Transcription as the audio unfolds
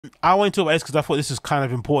I wanted to talk about this because I thought this is kind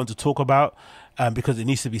of important to talk about, because it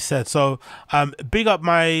needs to be said. So, big up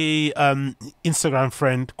my Instagram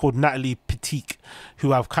friend called Natalie Petique,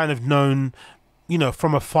 who I've kind of known,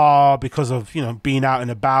 from afar because of, being out and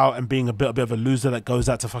about and being a bit of a loser that goes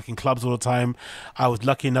out to fucking clubs all the time. I was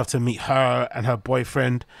lucky enough to meet her and her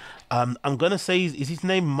boyfriend. I'm gonna say, is his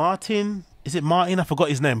name Martin? Is it Martin? I forgot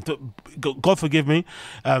his name. God forgive me,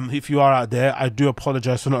 if you are out there. I do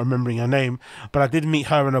apologize for not remembering her name. But I did meet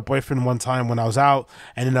her and her boyfriend one time when I was out,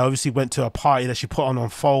 and then I obviously went to a party that she put on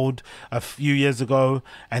Fold a few years ago,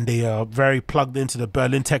 and they are very plugged into the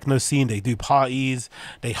Berlin techno scene. They do parties,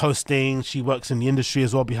 they host things. She works in the industry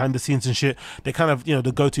as well, behind the scenes and shit. They kind of,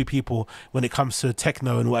 the go-to people when it comes to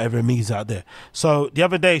techno and whatever it means out there. So the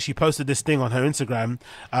other day she posted this thing on her Instagram,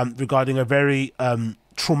 regarding a very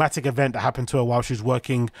traumatic event that happened to her while she was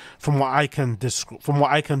working, from what I can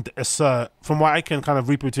assert, from what I can kind of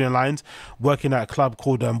read between lines, working at a club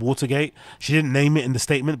called Watergate. She didn't name it in the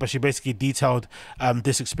statement, but she basically detailed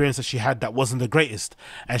this experience that she had that wasn't the greatest,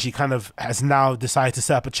 and she kind of has now decided to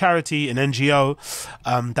set up a charity, an NGO,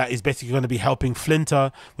 that is basically going to be helping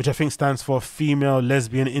Flinter, which I think stands for female,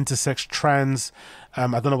 lesbian, intersex, trans, I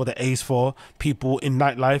don't know what the A is for, people in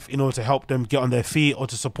nightlife, in order to help them get on their feet or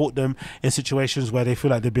to support them in situations where they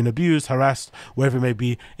feel like they've been abused, harassed, wherever it may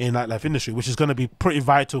be in the nightlife industry, which is going to be pretty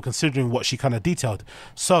vital considering what she kind of detailed.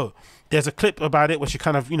 So there's a clip about it where she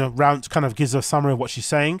kind of, kind of gives a summary of what she's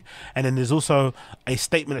saying. And then there's also a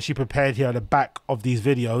statement that she prepared here at the back of these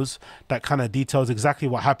videos that kind of details exactly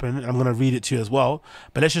what happened. And I'm going to read it to you as well.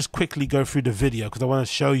 But let's just quickly go through the video because I want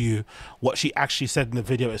to show you what she actually said in the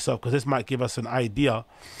video itself, because this might give us an idea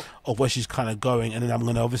of where she's kind of going. And then I'm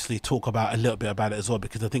going to obviously talk about a little bit about it as well,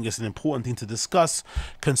 because I think it's an important thing to discuss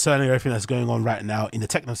concerning everything that's going on right now in the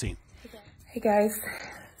techno scene. Hey guys,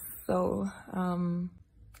 so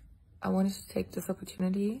I wanted to take this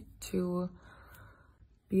opportunity to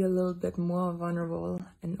be a little bit more vulnerable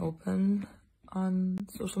and open on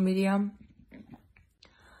social media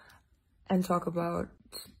and talk about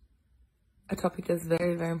a topic that's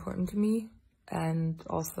very, very important to me, and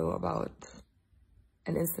also about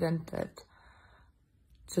an incident that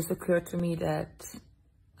just occurred to me that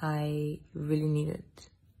I really needed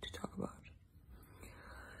to talk about.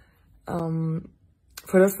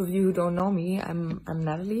 For those of you who don't know me, I'm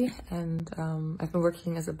Natalie, and I've been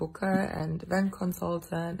working as a booker and event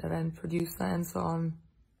consultant, event producer, and so on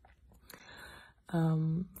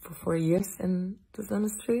for 4 years in this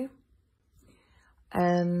industry.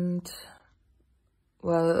 And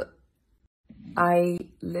well, I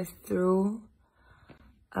lived through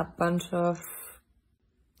a bunch of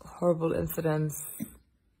horrible incidents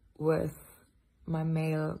with my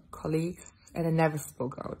male colleagues, and I never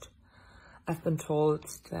spoke out. I've been told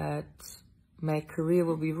that my career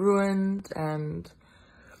will be ruined and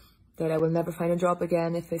that I will never find a job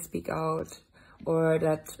again if I speak out, or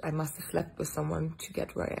that I must have slept with someone to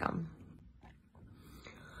get where I am.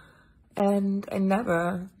 And I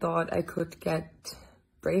never thought I could get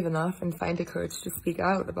brave enough and find the courage to speak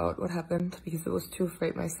out about what happened, because I was too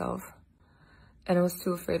afraid myself, and I was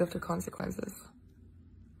too afraid of the consequences,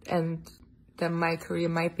 and that my career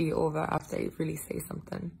might be over after I really say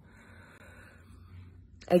something.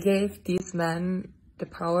 I gave these men the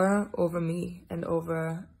power over me and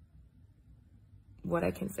over what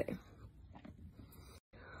I can say.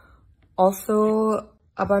 Also,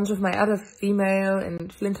 a bunch of my other female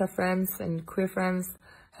and flinter friends and queer friends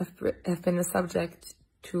have been the subject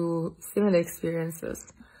to similar experiences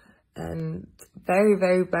and very,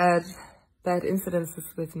 very bad incidences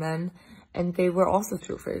with men, and they were also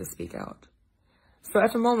too afraid to speak out. So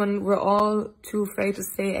at the moment, we're all too afraid to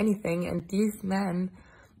say anything, and these men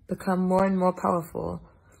become more and more powerful,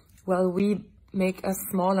 while we make us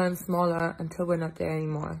smaller and smaller until we're not there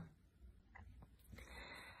anymore.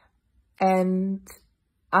 And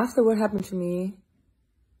after what happened to me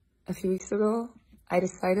a few weeks ago, I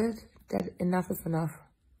decided that enough is enough,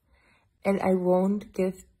 and I won't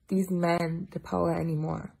give these men the power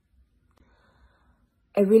anymore.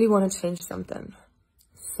 I really want to change something.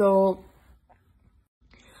 So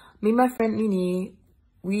me and my friend Nini,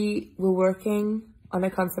 we were working on a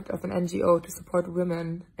concept of an NGO to support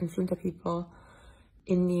women and flinter people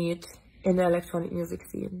in need in the electronic music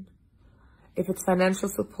scene. If it's financial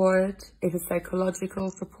support, if it's psychological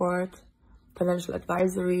support, financial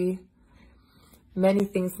advisory, many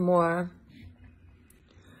things more.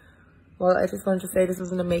 Well, I just wanted to say this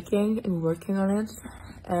was in the making and working on it.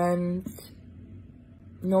 And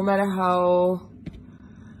no matter how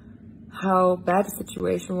bad the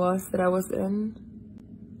situation was that I was in,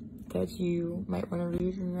 that you might want to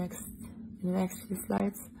read in the next few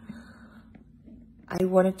slides, I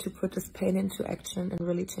wanted to put this pain into action and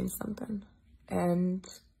really change something. And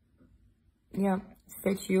yeah,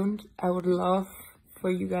 stay tuned. I would love for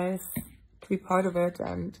you guys to be part of it,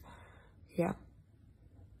 and yeah,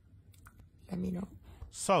 let me know.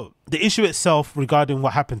 So the issue itself regarding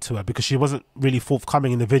what happened to her, because she wasn't really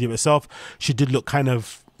forthcoming in the video itself, she did look kind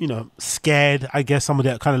of, you know, scared. I guess somebody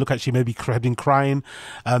that kind of looked like she maybe had been crying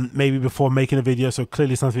maybe before making a video, so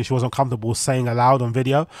clearly something she wasn't comfortable saying aloud on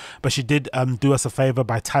video. But she did do us a favor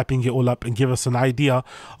by typing it all up and give us an idea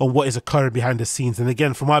on what is occurring behind the scenes. And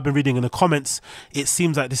again, from what I've been reading in the comments, it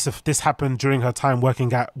seems like this happened during her time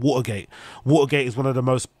working at Watergate. Watergate is one of the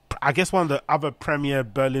most, I guess, one of the other premier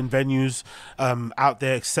Berlin venues out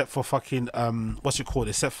there, except for fucking what's it called?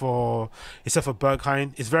 Except for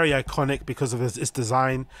Berghain. It's very iconic because of its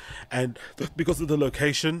design and because of the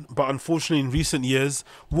location. But unfortunately, in recent years,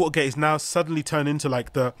 Watergate is now suddenly turned into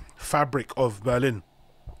like the fabric of Berlin.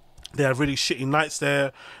 They have really shitty nights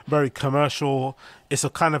there, very commercial. It's a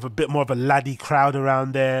kind of a bit more of a laddie crowd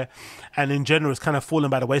around there. And in general, it's kind of fallen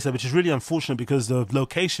by the wayside, which is really unfortunate because the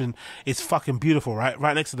location is fucking beautiful, right?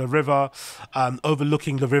 Right next to the river,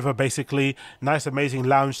 overlooking the river, basically. Nice, amazing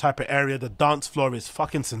lounge type of area. The dance floor is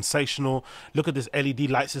fucking sensational. Look at this LED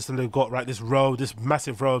light system they've got, right? This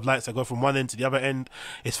massive row of lights that go from one end to the other end.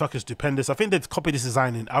 It's fucking stupendous. I think they've copied this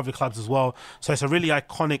design in other clubs as well. So it's a really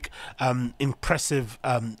iconic, impressive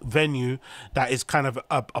venue that is kind of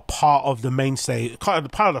a part of the mainstay, kind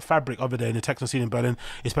of part of the fabric over there in the techno scene in Berlin,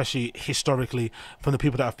 especially historically from the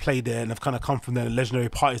people that have played there and have kind of come from the legendary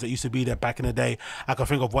parties that used to be there back in the day. I can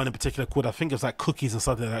think of one in particular called, I think it was like Cookies and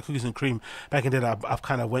something like that, Cookies and Cream back in the day that I've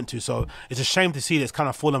kind of went to. So it's a shame to see that it's kind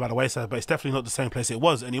of fallen by the wayside, but it's definitely not the same place it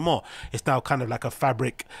was anymore. It's now kind of like a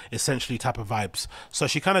fabric essentially type of vibes. So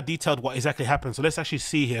she kind of detailed what exactly happened. So let's actually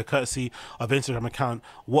see here, courtesy of Instagram account,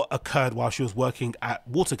 what occurred while she was working at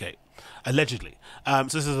Watergate, allegedly. So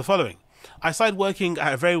this is the following. I started working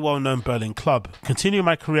at a very well-known Berlin club, continuing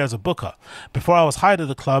my career as a booker. Before I was hired at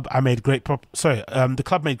the club, the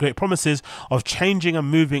club made great promises of changing and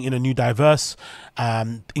moving in a new, diverse,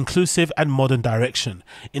 inclusive and modern direction.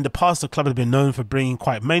 In the past, the club had been known for bringing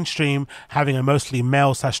quite mainstream, having a mostly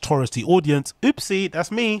male/touristy audience. Oopsie,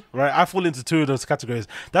 that's me, right? I fall into two of those categories.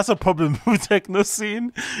 That's a problem with techno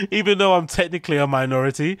scene. Even though I'm technically a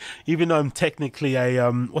minority, even though I'm technically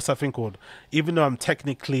a what's that thing called? Even though I'm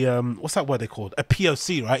technically what's that word they called? A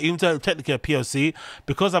POC, right? Even though I'm technically a POC,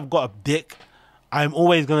 because I've got a dick, I'm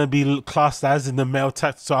always going to be classed as in the male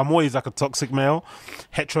tax. So I'm always like a toxic male,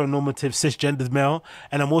 heteronormative, cisgendered male.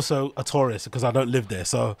 And I'm also a tourist because I don't live there.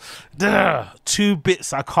 So, two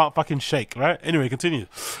bits I can't fucking shake, right? Anyway, continue.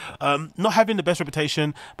 Not having the best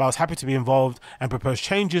reputation, but I was happy to be involved and propose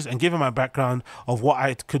changes. And given my background of what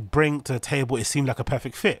I could bring to the table, it seemed like a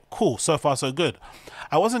perfect fit. Cool. So far, so good.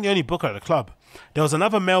 I wasn't the only booker at the club. There was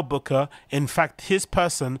another male booker. In fact, his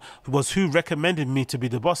person was who recommended me to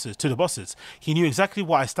the bosses. He knew exactly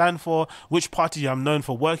what I stand for, which party I'm known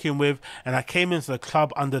for working with, and I came into the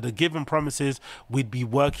club under the given promises we'd be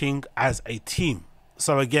working as a team.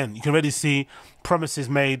 So again, you can already see promises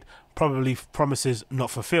made, probably promises not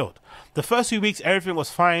fulfilled. The first few weeks, everything was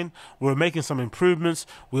fine. We were making some improvements.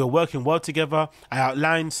 We were working well together. I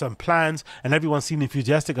outlined some plans and everyone seemed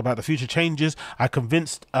enthusiastic about the future changes. I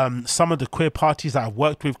convinced some of the queer parties that I've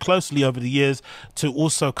worked with closely over the years to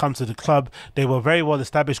also come to the club. They were very well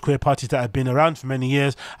established queer parties that have been around for many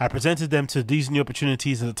years. I presented them to these new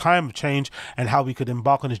opportunities at a time of change and how we could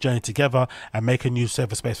embark on this journey together and make a new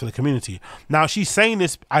safer space for the community. Now, she's saying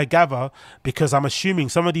this, I gather, because I'm assuming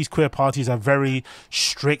some of these queer parties are very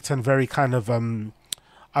strict and very kind of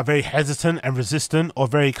are very hesitant and resistant, or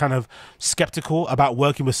very kind of skeptical about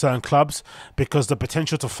working with certain clubs, because the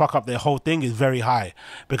potential to fuck up their whole thing is very high.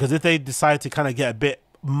 Because if they decide to kind of get a bit,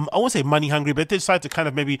 I won't say money hungry, but if they decide to kind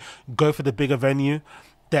of maybe go for the bigger venue,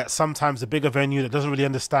 that sometimes the bigger venue that doesn't really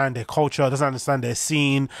understand their culture, doesn't understand their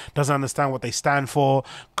scene, doesn't understand what they stand for,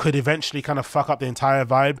 could eventually kind of fuck up the entire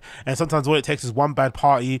vibe. And sometimes all it takes is one bad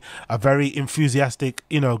party, a very enthusiastic,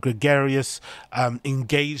 you know, gregarious,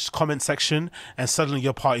 engaged comment section, and suddenly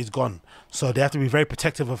your party's gone. So they have to be very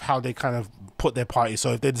protective of how they kind of put their party.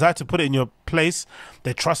 So if they decide to put it in your place,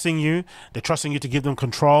 they're trusting you. They're trusting you to give them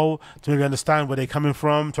control, to maybe understand where they're coming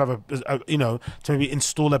from, to have you know, to maybe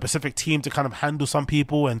install a specific team to kind of handle some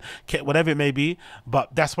people and whatever it may be.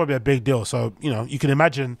 But that's probably a big deal. So, you know, you can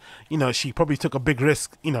imagine, you know, she probably took a big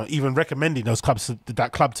risk, you know, even recommending that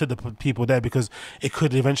club to the people there, because it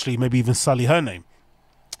could eventually maybe even sully her name.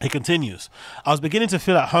 It continues. I was beginning to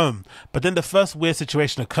feel at home, but then the first weird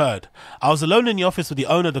situation occurred. I was alone in the office with the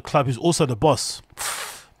owner of the club, who's also the boss.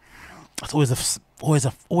 It's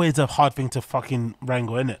always a hard thing to fucking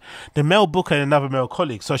wrangle, isn't it? The male booker and another male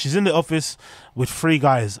colleague. So she's in the office with three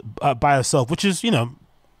guys by herself, which is, you know,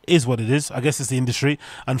 is what it is. I guess it's the industry.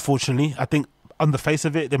 Unfortunately, I think on the face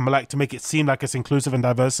of it, they like to make it seem like it's inclusive and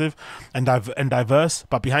diverse.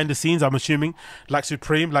 But behind the scenes, I'm assuming, like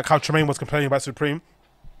Supreme, like how Tremaine was complaining about Supreme,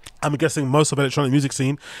 I'm guessing most of the electronic music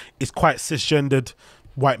scene is quite cisgendered,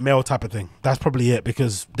 white male type of thing. That's probably it,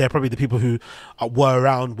 because they're probably the people who were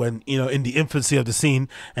around when, you know, in the infancy of the scene,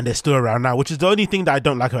 and they're still around now, which is the only thing that I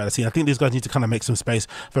don't like about the scene. I think these guys need to kind of make some space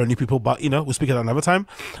for new people, but, you know, we'll speak about that another time.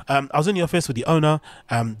 I was in the office with the owner.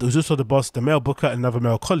 There was also the boss, the male booker, and another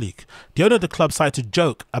male colleague. The owner of the club started to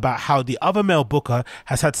joke about how the other male booker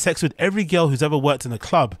has had sex with every girl who's ever worked in the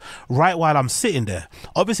club right while I'm sitting there.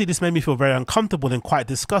 Obviously, this made me feel very uncomfortable and quite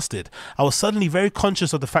disgusted. I was suddenly very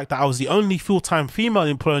conscious of the fact that I was the only full-time female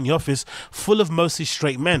employee in the office, full of mostly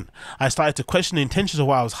straight men. I started to question the intentions of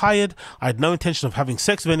why I was hired. I had no intention of having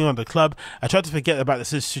sex with anyone at the club. I tried to forget about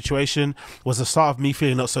this situation. It was the start of me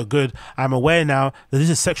feeling not so good. I'm aware now that this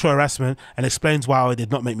is sexual harassment, and explains why it did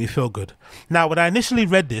not make me feel good. Now, when I initially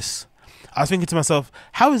read this, I was thinking to myself,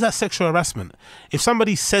 how is that sexual harassment? If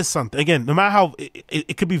somebody says something, again, no matter how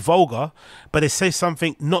it could be vulgar, but they say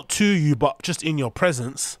something not to you, but just in your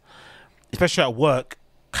presence, especially at work,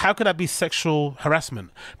 how could that be sexual harassment?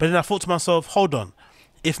 But then I thought to myself, hold on,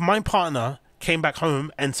 if my partner came back home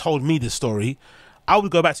and told me this story, I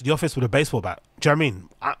would go back to the office with a baseball bat. Do you know what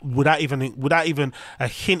I mean? Without even a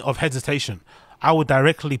hint of hesitation, I would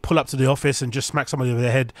directly pull up to the office and just smack somebody over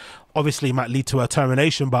the head. Obviously, it might lead to a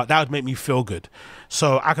termination, but that would make me feel good.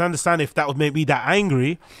 So I can understand if that would make me that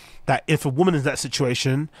angry, that if a woman is in that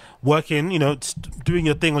situation, working, you know, doing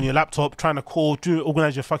your thing on your laptop, trying to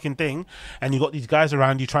organize your fucking thing, and you got these guys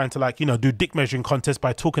around you trying to, like, you know, do dick measuring contests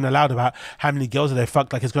by talking aloud about how many girls they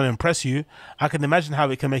fucked, like it's going to impress you. I can imagine how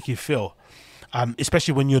it can make you feel.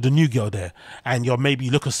 Especially when you're the new girl there, and you're maybe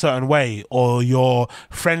look a certain way, or you're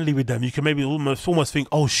friendly with them. You can maybe almost think,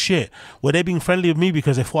 oh shit, were they being friendly with me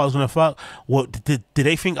because they thought I was gonna fuck? What did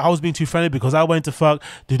they think I was being too friendly because I went to fuck?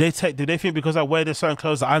 Do they think because I wear the certain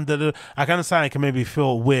clothes that I can understand it can maybe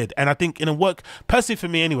feel weird. And I think in a work, personally for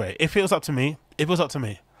me anyway, if it was up to me,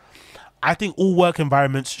 I think all work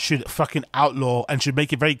environments should fucking outlaw and should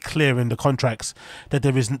make it very clear in the contracts that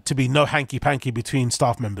there is to be no hanky-panky between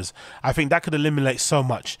staff members. I think that could eliminate so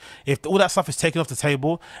much. If all that stuff is taken off the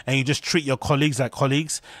table and you just treat your colleagues like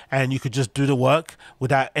colleagues, and you could just do the work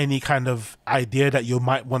without any kind of idea that you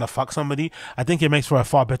might want to fuck somebody, I think it makes for a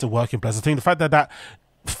far better working place. I think the fact that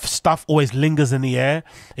stuff always lingers in the air,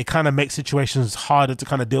 it kind of makes situations harder to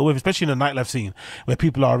kind of deal with, especially in the nightlife scene where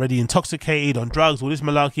people are already intoxicated on drugs, all this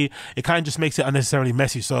malarkey. It kind of just makes it unnecessarily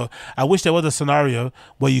messy. So I wish there was a scenario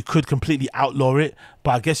where you could completely outlaw it,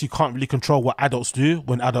 but I guess you can't really control what adults do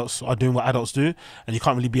when adults are doing what adults do, and you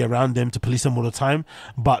can't really be around them to police them all the time.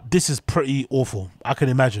 But this is pretty awful. I can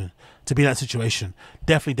imagine to be in that situation.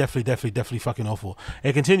 Definitely fucking awful.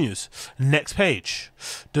 It continues. Next page.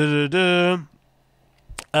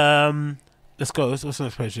 Let's go. What's the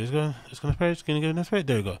next page? Let's go next page. Can you go to the next page?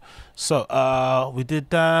 There we go. So we did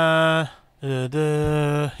that. Yeah,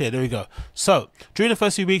 there we go. So during the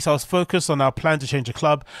first few weeks, I was focused on our plan to change the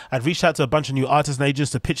club. I'd reached out to a bunch of new artists and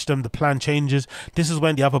agents to pitch them the plan changes. This is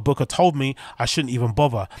when the other booker told me I shouldn't even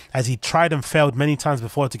bother, as he tried and failed many times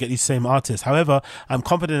before to get these same artists. However, I'm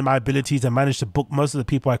confident in my abilities and managed to book most of the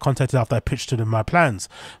people I contacted after I pitched to them my plans.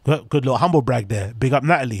 Good little humble brag there. Big up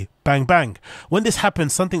Natalie. Bang bang. When this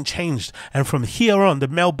happened, something changed, and from here on, the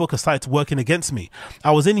male booker started working against me.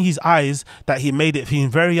 I was in his eyes that he made it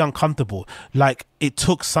feeling very uncomfortable, like it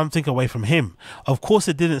took something away from him. Of course,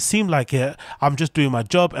 it didn't seem like it. I'm just doing my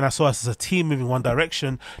job, and I saw us as a team moving one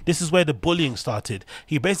direction. This is where the bullying started.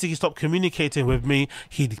 He basically stopped communicating with me.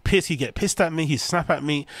 He'd get pissed at me. He'd snap at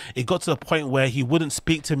me. It got to the point where he wouldn't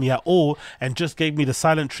speak to me at all and just gave me the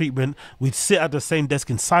silent treatment. We'd sit at the same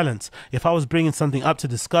desk in silence. If I was bringing something up to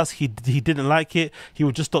discuss, he didn't like it, he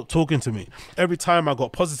would just stop talking to me. Every time I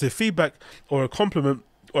got positive feedback or a compliment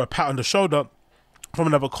or a pat on the shoulder from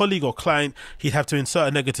another colleague or client, he'd have to insert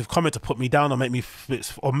a negative comment to put me down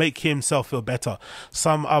or make himself feel better.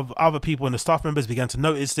 Some of other people in the staff members began to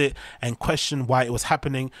notice it and question why it was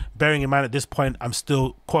happening. Bearing in mind at this point, I'm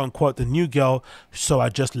still quote unquote the new girl, so I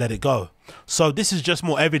just let it go. So this is just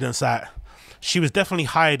more evidence that she was definitely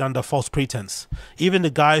hired under false pretense. Even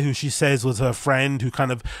the guy who she says was her friend, who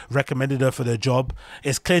kind of recommended her for the job,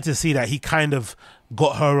 it's clear to see that he kind of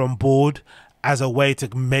got her on board as a way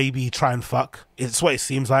to maybe try and fuck. It's what it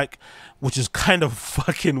seems like, which is kind of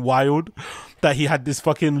fucking wild that he had this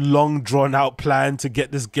fucking long drawn out plan to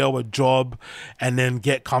get this girl a job and then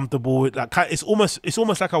get comfortable with like, it's almost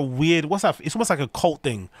like a weird, what's that? It's almost like a cult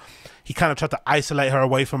thing. He kind of tried to isolate her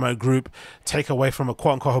away from her group, take away from a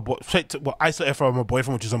quote unquote her isolate her from her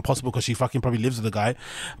boyfriend, which is impossible because she fucking probably lives with the guy.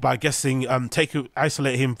 But I guessing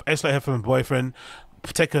isolate her from her boyfriend,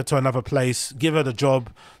 take her to another place, give her the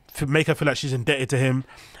job, make her feel like she's indebted to him.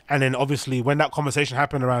 And then obviously when that conversation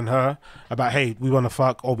happened around her about, hey, we want to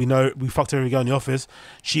fuck, or we know we fucked every girl in the office,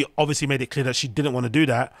 she obviously made it clear that she didn't want to do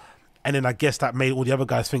that. And then I guess that made all the other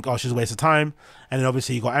guys think, oh, she's a waste of time. And then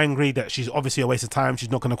obviously he got angry that she's obviously a waste of time, she's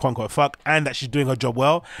not going to quote unquote fuck, and that she's doing her job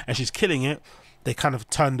well and she's killing it. They kind of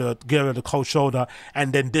give her the cold shoulder,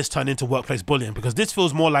 and then this turned into workplace bullying, because this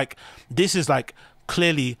feels more like, this is like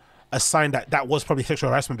clearly a sign that that was probably sexual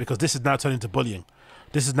harassment, because this is now turned into bullying.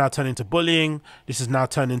 This is now turned into bullying. This is now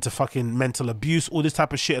turned into fucking mental abuse, all this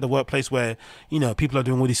type of shit at the workplace where, you know, people are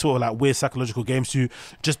doing all these sort of like weird psychological games to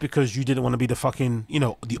just because you didn't want to be the fucking, you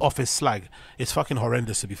know, the office slag. It's fucking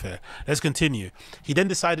horrendous, to be fair. Let's continue. He then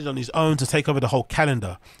decided on his own to take over the whole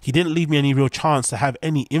calendar. He didn't leave me any real chance to have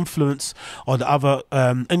any influence or other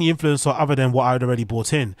than what I had already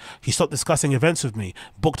brought in. He stopped discussing events with me,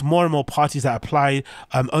 booked more and more parties that applied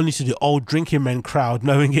only to the old drinking men crowd,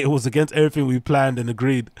 knowing it was against everything we planned and agreed.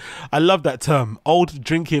 I love that term, old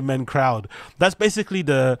drinking men crowd. That's basically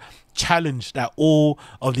the challenge that all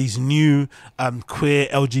of these new queer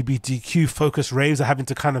LGBTQ focused raves are having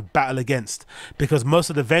to kind of battle against, because most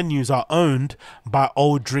of the venues are owned by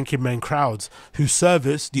old drinking men crowds who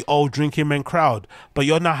service the old drinking men crowd. But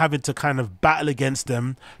you're now having to kind of battle against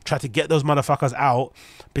them, try to get those motherfuckers out,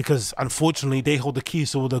 because unfortunately they hold the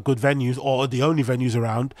keys to all the good venues, or the only venues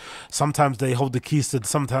around. Sometimes they hold the keys to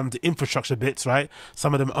sometimes the infrastructure bits, right?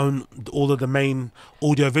 Some of them own all of the main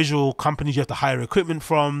audiovisual companies you have to hire equipment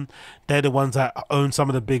from. They're the ones that own some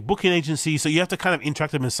of the big booking agencies, so you have to kind of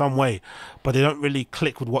interact with them in some way, but they don't really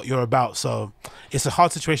click with what you're about. So it's a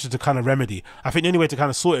hard situation to kind of remedy. I think the only way to kind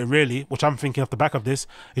of sort it, really, which I'm thinking off the back of this,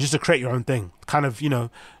 is just to create your own thing. Kind of, you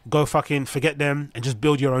know, go fucking forget them and just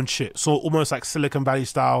build your own shit. So almost like Silicon Valley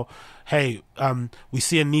style. Hey, we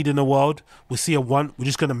see a need in the world, we see a want, we're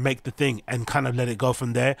just going to make the thing and kind of let it go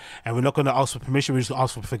from there, and we're not going to ask for permission, we're just going to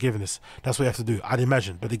ask for forgiveness. That's what you have to do, I'd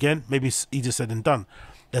imagine. But again, maybe it's easier said than done.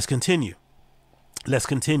 Let's continue.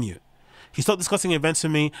 He stopped discussing events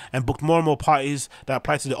with me and booked more and more parties that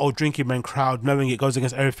apply to the old drinking men crowd, knowing it goes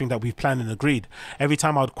against everything that we've planned and agreed. Every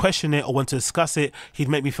time I would question it or want to discuss it, he'd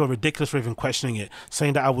make me feel ridiculous for even questioning it,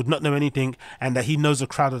 saying that I would not know anything and that he knows the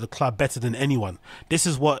crowd of the club better than anyone. This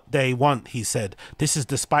is what they want, he said. This is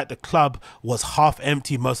despite the club was half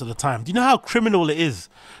empty most of the time. Do you know how criminal it is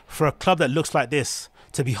for a club that looks like this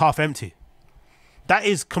to be half empty? That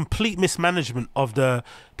is complete mismanagement of the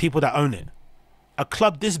people that own it. A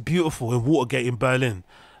club this beautiful in Watergate in Berlin,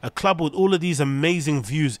 a club with all of these amazing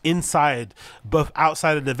views inside, both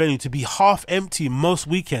outside of the venue, to be half empty most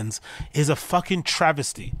weekends is a fucking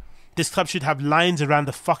travesty. This club should have lines around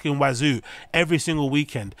the fucking wazoo every single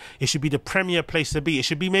weekend. It should be the premier place to be. It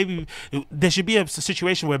should be there should be a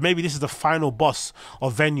situation where maybe this is the final boss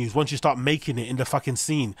of venues. Once you start making it in the fucking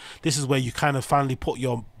scene, this is where you kind of finally put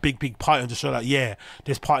your big party on to show that, yeah,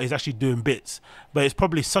 this party is actually doing bits. But it's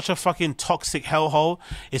probably such a fucking toxic hellhole.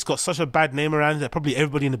 It's got such a bad name around it that probably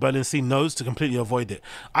everybody in the Berlin scene knows to completely avoid it.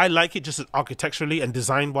 I like it just architecturally and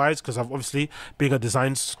design wise, because I've obviously being a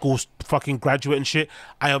design school fucking graduate and shit,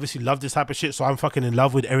 I obviously love this type of shit, so I'm fucking in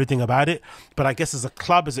love with everything about it. But I guess as a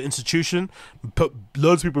club, as an institution,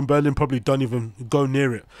 loads of people in Berlin probably don't even go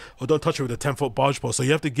near it or don't touch it with a 10-foot barge pole. So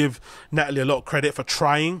you have to give Natalie a lot of credit for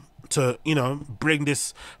trying to, you know, bring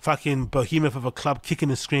this fucking behemoth of a club kicking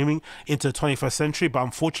and screaming into the 21st century. But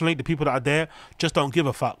unfortunately, the people that are there just don't give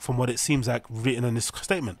a fuck, from what it seems like written in this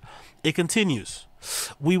statement. It continues.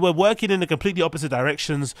 We were working in the completely opposite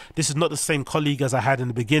directions. This is not the same colleague as I had in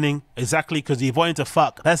the beginning. Exactly, because he's wanting to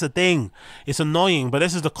fuck. That's the thing. It's annoying, but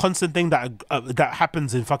this is the constant thing that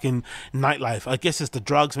happens in fucking nightlife. I guess it's the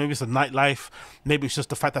drugs. Maybe it's the nightlife. Maybe it's just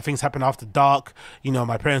the fact that things happen after dark. You know,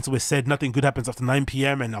 my parents always said nothing good happens after 9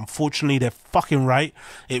 p.m. and unfortunately, they're fucking right.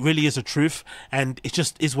 It really is the truth, and it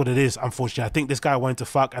just is what it is. Unfortunately, I think this guy wanted to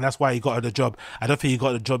fuck, and that's why he got her the job. I don't think he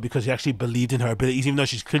got the job because he actually believed in her abilities, even though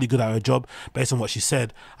she's clearly good at her job based on what she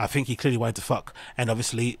said. I think he clearly wanted to fuck, and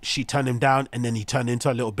obviously she turned him down, and then he turned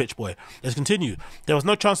into a little bitch boy. Let's continue. There was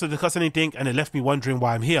no chance to discuss anything, and it left me wondering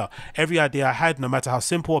why I'm here. Every idea I had, no matter how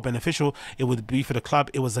simple or beneficial it would be for the club,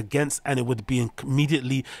 it was against, and it would be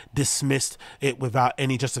immediately dismissed it without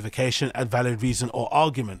any justification, a valid reason or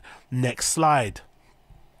argument. Next slide.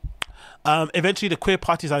 Eventually, the queer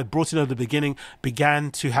parties I brought in at the beginning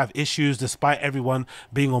began to have issues despite everyone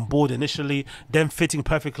being on board initially, them fitting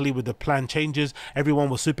perfectly with the planned changes. Everyone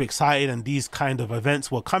was super excited, and these kind of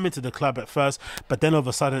events were coming to the club at first, but then all of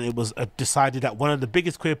a sudden it was decided that one of the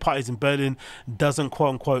biggest queer parties in Berlin doesn't quote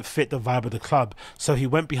unquote fit the vibe of the club. So he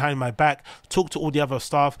went behind my back, talked to all the other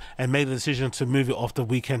staff, and made a decision to move it off the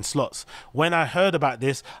weekend slots. When I heard about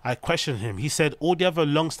this, I questioned him. He said, all the other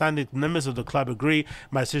long-standing members of the club agree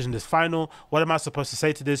my decision is final. What am I supposed to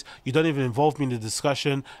say to this? You don't even involve me in the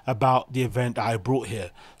discussion about the event that I brought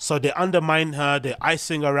here. So they undermine her, they're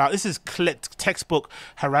icing her out. This is textbook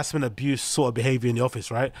harassment, abuse sort of behavior in the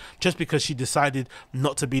office, right? Just because she decided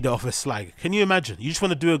not to be the office slag. Can you imagine? You just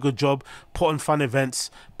want to do a good job, put on fun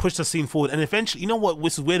events, push the scene forward, and eventually, you know what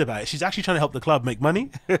was weird about it? She's actually trying to help the club make money.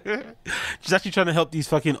 She's actually trying to help these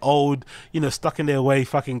fucking old, stuck in their way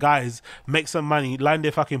fucking guys make some money, line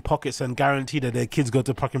their fucking pockets, and guarantee that their kids go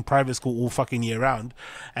to fucking private school all fucking year round,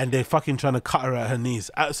 and they're fucking trying to cut her at her knees.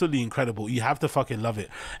 Absolutely incredible. You have to fucking love it.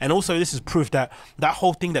 And also, this is proof that that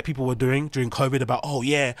whole thing that people were doing during COVID about, oh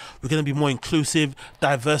yeah, we're going to be more inclusive,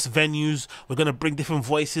 diverse venues, we're going to bring different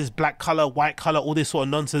voices, black color, white color, all this sort of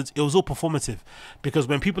nonsense. It was all performative, because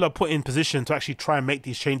when people are put in position to actually try and make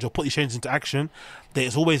these changes or put these changes into action,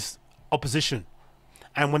 there's always opposition.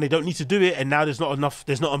 And when they don't need to do it, and now there's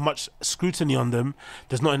not much scrutiny on them,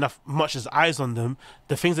 there's not much as eyes on them,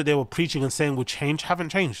 the things that they were preaching and saying would change haven't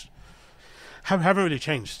changed. Haven't really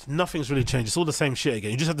changed. Nothing's really changed. It's all the same shit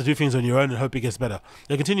again. You just have to do things on your own and hope it gets better.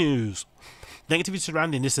 It continues. Negativity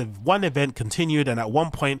surrounding this one event continued, and at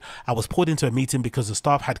one point I was pulled into a meeting because the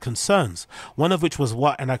staff had concerns, one of which was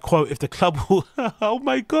what, and I quote, if the club will oh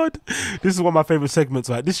my god, this is one of my favorite segments,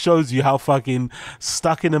 right? This shows you how fucking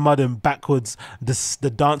stuck in the mud and backwards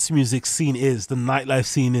the dance music scene is, the nightlife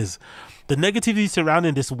scene is. The negativity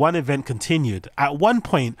surrounding this one event continued. At one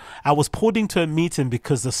point, I was pulled into a meeting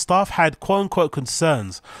because the staff had quote-unquote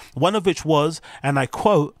concerns, one of which was, and I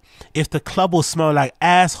quote, if the club will smell like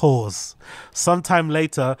assholes. Sometime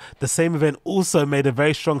later, the same event also made a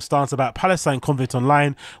very strong stance about Palestine conflict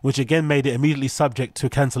online, which again made it immediately subject to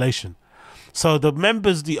cancellation. So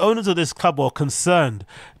the owners of this club were concerned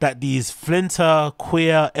that these flinter,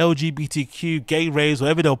 queer, LGBTQ, gay raves,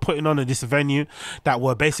 whatever they were putting on in this venue, that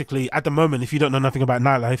were basically, at the moment, if you don't know nothing about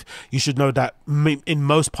nightlife, you should know that in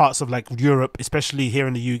most parts of like Europe, especially here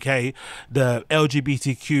in the UK, the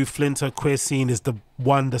LGBTQ, flinter, queer scene is the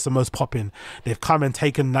one that's the most popping. They've come and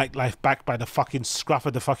taken nightlife back by the fucking scruff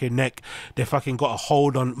of the fucking neck. They've fucking got a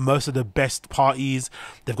hold on most of the best parties.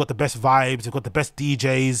 They've got the best vibes. They've got the best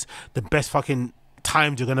DJs, the best fucking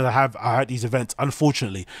times you're gonna have at these events.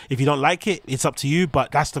 Unfortunately, if you don't like it, it's up to you,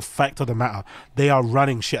 but that's the fact of the matter. They are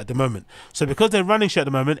running shit at the moment. So because they're running shit at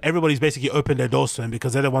the moment, everybody's basically opened their doors to them,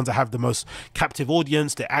 because they're the ones that have the most captive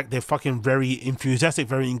audience. They're fucking very enthusiastic,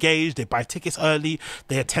 very engaged. They buy tickets early,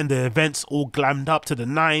 they attend the events all glammed up to the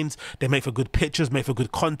nines. They make for good pictures, make for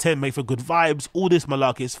good content, make for good vibes. All this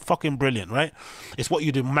malarkey is fucking brilliant, right? It's what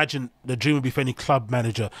you'd imagine the dream would be for any club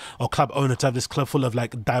manager or club owner, to have this club full of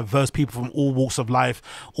like diverse people from all walks of life,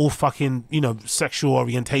 all fucking, sexual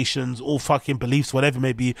orientations, all fucking beliefs, whatever it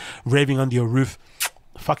may be, raving under your roof.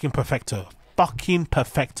 Fucking perfecto. Fucking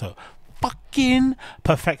perfecto. Fucking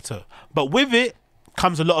perfecto. But with it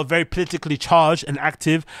comes a lot of very politically charged and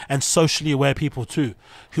active and socially aware people too,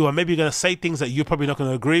 who are maybe going to say things that you're probably not going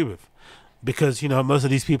to agree with. Because, most of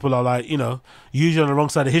these people are like, usually on the wrong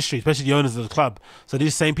side of history, especially the owners of the club. So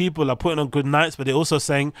these same people are putting on good nights, but they're also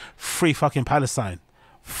saying free fucking Palestine.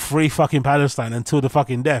 Free fucking Palestine until the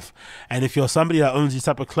fucking death. And if you're somebody that owns these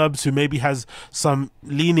type of clubs who maybe has some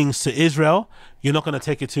leanings to Israel, you're not going to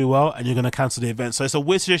take it too well, and you're going to cancel the event. So it's a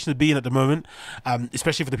weird situation to be in at the moment,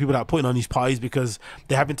 especially for the people that are putting on these parties, because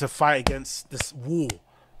they're having to fight against this war.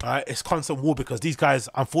 Right? It's constant war, because these guys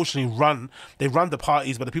unfortunately run the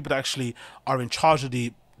parties, but the people that actually are in charge of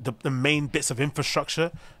the main bits of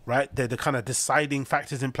infrastructure, right? They're the kind of deciding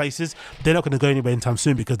factors in places. They're not going to go anywhere anytime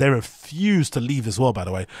soon, because they refuse to leave as well, by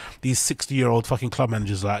the way. These 60-year-old fucking club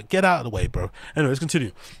managers are like, get out of the way, bro. Anyway, let's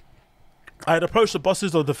continue. I had approached the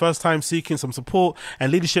bosses of the first time seeking some support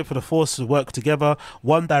and leadership for the force to work together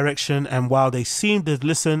one direction, and while they seemed to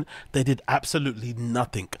listen, they did absolutely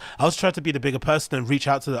nothing. I was trying to be the bigger person and reach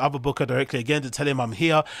out to the other booker directly again to tell him I'm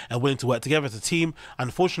here and willing to work together as a team.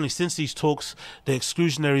 Unfortunately, since these talks, the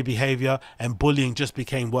exclusionary behavior and bullying just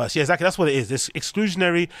became worse. Yeah, exactly, that's what it is. It's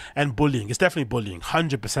exclusionary and bullying. It's definitely bullying,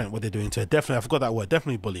 100% what they're doing to it. Definitely, I forgot that word,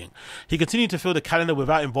 definitely bullying. He continued to fill the calendar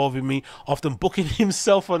without involving me, often booking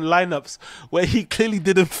himself on lineups where he clearly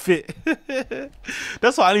didn't fit.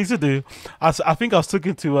 That's what I need to do. I think I was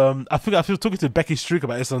talking to Becky Strook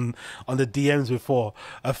about this on the DMs before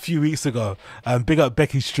a few weeks ago. Big up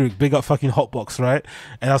Becky Strook, big up fucking Hotbox, right?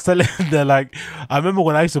 And I was telling them, like, I remember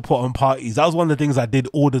when I used to put on parties, that was one of the things I did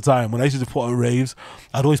all the time. When I used to put on raves,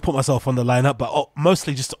 I'd always put myself on the lineup, but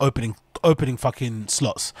mostly just opening fucking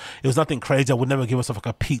slots. It was nothing crazy. I would never give myself like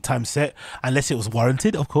a peak time set unless it was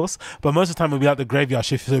warranted, of course. But most of the time it would be like the graveyard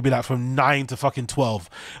shift, so it would be like from 9 to fucking 12,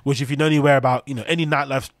 which if you know anywhere about, you know, any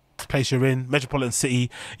nightlife place you're in, metropolitan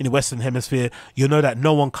city in the Western Hemisphere, you know that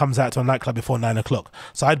no one comes out to a nightclub before 9 o'clock.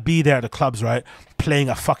 So I'd be there at the clubs, right, playing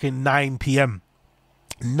at fucking 9 p.m.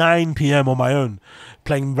 9 p.m. on my own,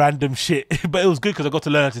 playing random shit. But it was good because I got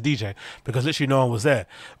to learn how to DJ, because literally no one was there.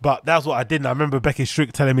 But that's what I did. And I remember Becky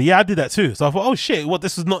Strick telling me, yeah, I did that too. So I thought, oh shit, what,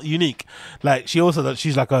 this is not unique. Like,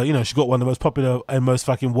 she's like a, you know, she got one of the most popular and most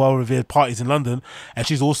fucking well-revered parties in London, and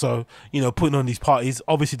she's also, you know, putting on these parties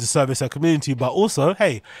obviously to service her community, but also,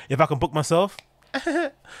 hey, if I can book myself.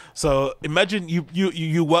 So imagine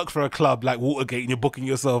you work for a club like Watergate and you're booking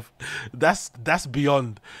yourself. That's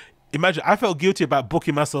beyond. Imagine, I felt guilty about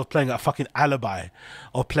booking myself playing at fucking Alibi,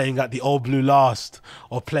 or playing at the Old Blue Last,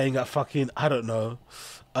 or playing at fucking, I don't know,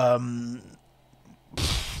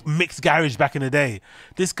 Mixed Garage back in the day.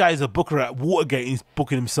 This guy is a booker at Watergate and he's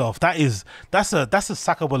booking himself. That's a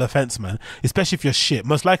sackable offense, man. Especially if you're shit.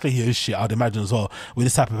 Most likely he is shit, I'd imagine, as well, with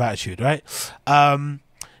this type of attitude, right?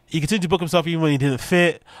 He continued to book himself even when he didn't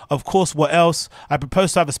fit. Of course, what else? I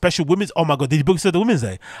proposed to have a special women's... Oh my God, did he book himself the Women's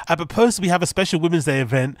Day? I proposed we have a special Women's Day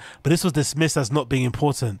event, but this was dismissed as not being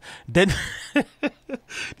important. Then...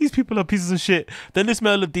 These people are pieces of shit. Then this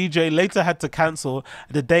male DJ later had to cancel.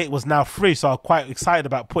 The date was now free, so I was quite excited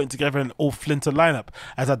about putting together an all-flinter lineup,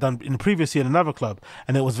 as I'd done in previous year in another club,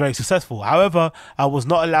 and it was very successful. However, I was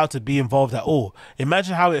not allowed to be involved at all.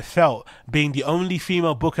 Imagine how it felt being the only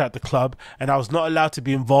female booker at the club, and I was not allowed to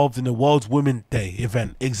be involved in the World's Women's Day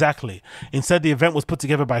event. Exactly. Instead, the event was put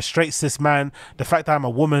together by a straight cis man. The fact that I'm a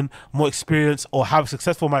woman, more experienced, or how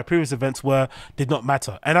successful my previous events were did not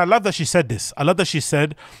matter. And I love that she said this. I love that she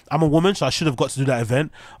said, I'm a woman, so I should have got to do that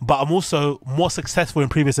event, but I'm also more successful in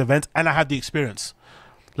previous events and I have the experience.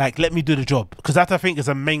 Like, let me do the job. Because that, I think, is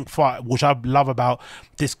a main part which I love about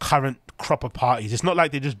this current crop of parties. It's not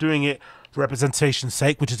like they're just doing it for representation's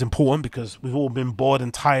sake, which is important because we've all been bored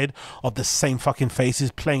and tired of the same fucking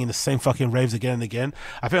faces playing in the same fucking raves again and again.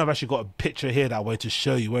 I think I've actually got a picture here that way to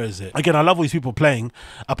show you. Where is it? Again, I love all these people playing,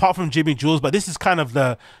 apart from Jimmy Jules, but this is kind of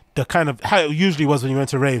the kind of how it usually was when you went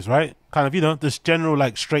to raves, right? Kind of, you know, this general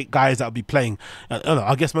like straight guys that would be playing. I don't know,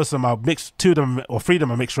 I guess most of them are mixed, 2 of them or 3 of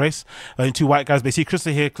them are mixed race, and 2 white guys. But you see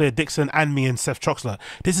Krista here, Claire Dixon, and me and Seth Troxler.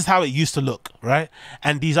 This is how it used to look, right?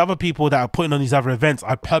 And these other people that are putting on these other events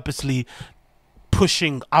are purposely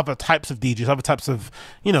pushing other types of DJs, other types of,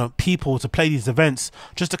 you know, people to play these events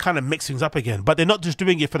just to kind of mix things up again. But they're not just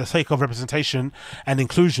doing it for the sake of representation and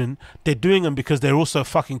inclusion. They're doing them because they're also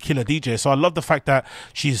fucking killer DJs. So I love the fact that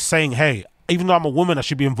she's saying, hey, even though I'm a woman, I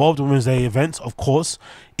should be involved in Women's Day events, of course.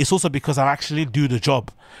 It's also because I actually do the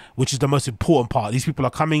job, which is the most important part. These people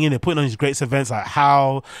are coming in, they're putting on these great events like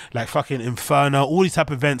How, like fucking Inferno, all these type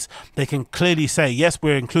of events. They can clearly say, yes,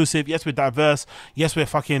 we're inclusive, yes, we're diverse, yes, we're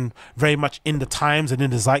fucking very much in the times and in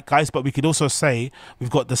the zeitgeist, but we could also say we've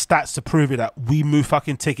got the stats to prove it, that we move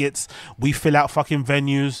fucking tickets, we fill out fucking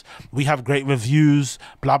venues, we have great reviews,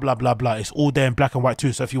 blah, blah, blah, blah. It's all there in black and white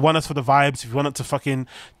too. So if you want us for the vibes, if you want it to fucking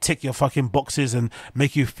tick your fucking boxes and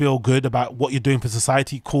make you feel good about what you're doing for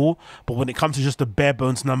society, cool. But when it comes to just the bare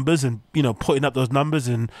bones numbers and, you know, putting up those numbers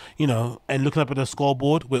and, you know, and looking up at the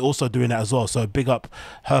scoreboard, we're also doing that as well. So big up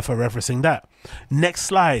her for referencing that. Next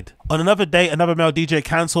slide. On another day, another male DJ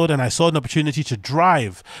cancelled, and I saw an opportunity to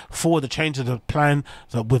drive for the change of the plan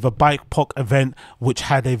with a BIPOC event, which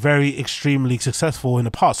had a very extremely successful in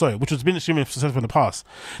the past. Sorry, which has been extremely successful in the past.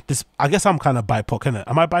 This, I guess I'm kind of BIPOC, innit?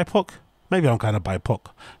 Am I BIPOC? Maybe I'm kind of BIPOC.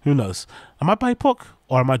 Who knows? Am I BIPOC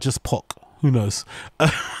or am I just POC? Who knows?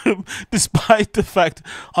 Despite the fact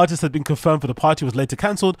artists had been confirmed for the party was later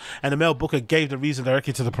cancelled, and the male booker gave the reason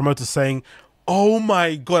directly to the promoter, saying, oh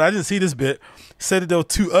my God, I didn't see this bit, said that they were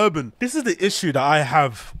too urban. This is the issue that I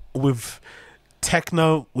have with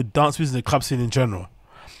techno, with dance music and the club scene in general.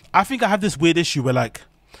 I think I have this weird issue where, like,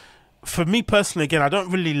 for me personally, again, I don't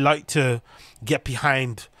really like to get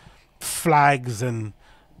behind flags and,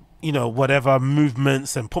 you know, whatever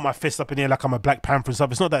movements and put my fist up in the air like I'm a Black Panther and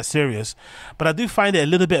stuff. It's not that serious, but I do find it a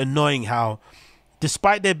little bit annoying how,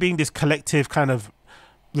 despite there being this collective kind of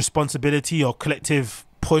responsibility or collective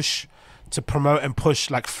push to promote and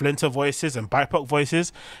push like flinter voices and BIPOC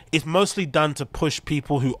voices, it's mostly done to push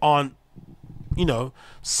people who aren't, you know,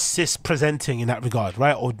 cis presenting in that regard,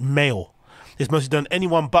 right? Or male. It's mostly done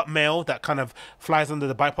anyone but male that kind of flies under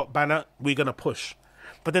the BIPOC banner, we're going to push.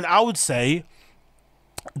 But then I would say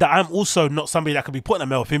that I'm also not somebody that could be put in a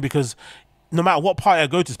male thing, because no matter what party I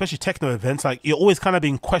go to, especially techno events, like you're always kind of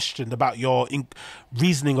being questioned about your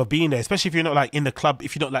reasoning of being there, especially if you're not like in the club,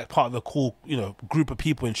 if you're not like part of a cool, you know, group of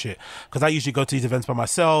people and shit. Because I usually go to these events by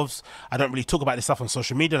myself. I don't really talk about this stuff on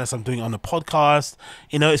social media unless I'm doing it on a podcast.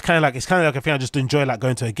 You know, it's kind of like a thing I just enjoy, like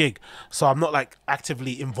going to a gig. So I'm not like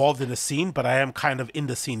actively involved in the scene, but I am kind of in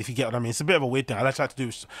the scene, if you get what I mean. It's a bit of a weird thing. I like to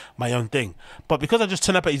do my own thing. But because I just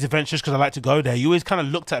turn up at these events just because I like to go there, you always kind of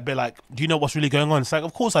looked at a bit like, do you know what's really going on? It's like,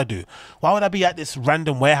 of course I do. Why would I be at this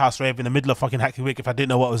random warehouse rave in the middle of fucking Hackney Wick if I didn't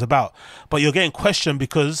know what it was about? But you're getting questioned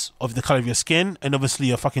because of the color of your skin and obviously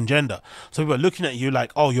your fucking gender. So people are looking at you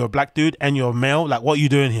like, oh, you're a black dude and you're a male, like what are you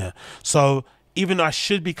doing here? So even though I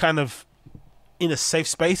should be kind of in a safe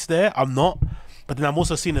space there, I'm not. But then I'm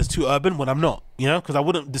also seen as too urban when I'm not, you know, because I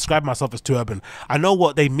wouldn't describe myself as too urban. I know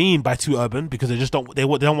what they mean by too urban, because they just don't, they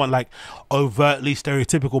don't want like overtly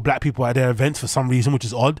stereotypical black people at their events for some reason, which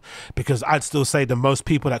is odd, because I'd still say the most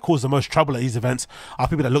people that cause the most trouble at these events are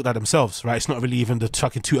people that looked at themselves, right? It's not really even the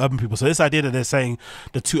fucking too urban people. So this idea that they're saying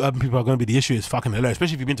the too urban people are going to be the issue is fucking hilarious,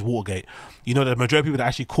 especially if you've been to Watergate. You know, the majority of people that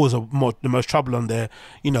actually cause the most trouble on there,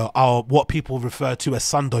 you know, are what people refer to as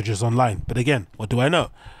sun dodgers online. But again, what do I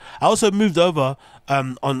know? I also moved over I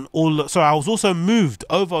was also moved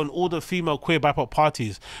over on all the female queer BIPOC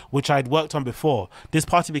parties which I'd worked on before. This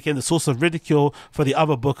party became the source of ridicule for the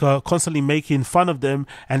other booker, constantly making fun of them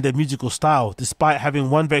and their musical style. Despite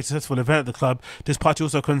having one very successful event at the club, this party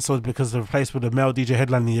also cancelled because they're replaced with a male DJ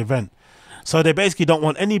headlining the event. So they basically don't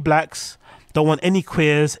want any blacks, don't want any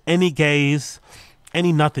queers, any gays,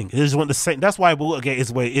 any nothing. They just want the same. That's why Watergate is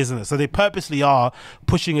the way it is, isn't it? So they purposely are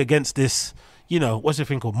pushing against this, you know, what's the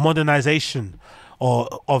thing called, modernization or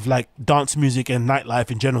of like dance music and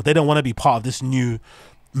nightlife in general. They don't want to be part of this new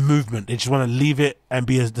movement. They just want to leave it and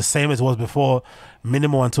be as the same as it was before,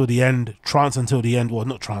 minimal until the end, trance until the end. Well,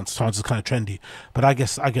 not trance is kind of trendy, but I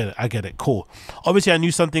guess I get it, cool. Obviously I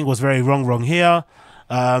knew something was very wrong here.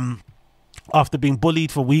 After being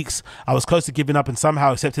bullied for weeks, I was close to giving up and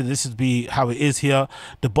somehow accepted this would be how it is here.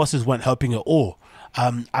 The bosses weren't helping at all.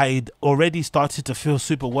 I'd already started to feel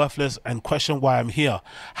super worthless and question why I'm here,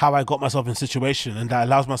 how I got myself in a situation, and that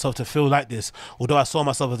allows myself to feel like this. Although I saw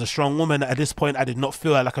myself as a strong woman, at this point I did not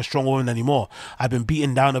feel like a strong woman anymore. I've been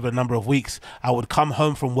beaten down over a number of weeks. I would come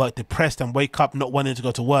home from work depressed and wake up not wanting to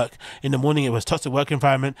go to work. In the morning it was toxic work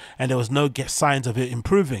environment and there was no signs of it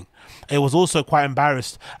improving. It was also quite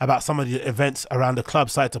embarrassed about some of the events around the club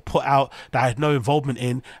site to put out that I had no involvement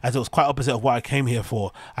in, as it was quite opposite of what I came here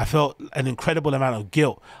for. I felt an incredible amount of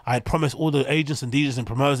guilt. I had promised all the agents and DJs and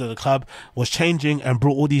promoters at the club was changing and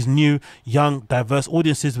brought all these new, young, diverse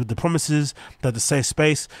audiences with the promises that the safe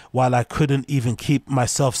space, while I couldn't even keep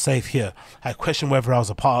myself safe here. I questioned whether I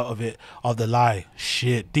was a part of it, of the lie.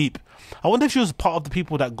 Shit, deep. I wonder if she was part of the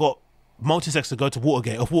people that got multi-sex to go to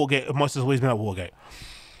Watergate, or Watergate, most has always been at Watergate.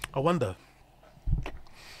 I wonder.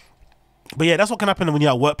 But yeah, that's what can happen when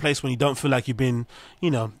you're at a workplace, when you don't feel like you've been,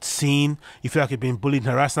 you know, seen. You feel like you're being bullied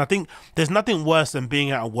and harassed. And I think there's nothing worse than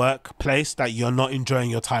being at a workplace that you're not enjoying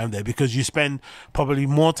your time there, because you spend probably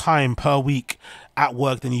more time per week at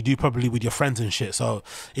work than you do probably with your friends and shit. So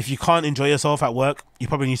if you can't enjoy yourself at work, you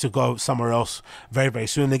probably need to go somewhere else very, very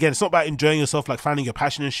soon. And again, it's not about enjoying yourself, like finding your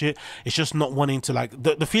passion and shit. It's just not wanting to, like,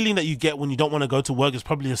 the feeling that you get when you don't want to go to work is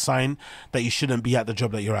probably a sign that you shouldn't be at the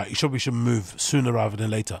job that you're at. You probably should move sooner rather than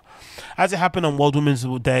later. As it happened on World Women's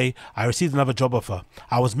Day, I received another job offer.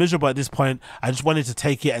 I was miserable at this point. I just wanted to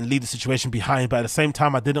take it and leave the situation behind, but at the same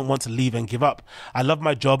time, I didn't want to leave and give up. I loved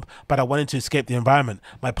my job, but I wanted to escape the environment.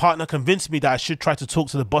 My partner convinced me that I should try to talk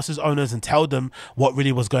to the bosses, owners, and tell them what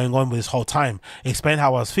really was going on with this whole time, explain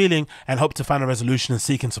how I was feeling, and hope to find a resolution and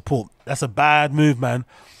seeking support. That's a bad move, man.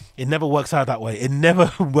 It never works out that way. It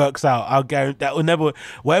never works out. I'll guarantee that will never.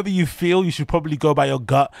 Whatever you feel, you should probably go by your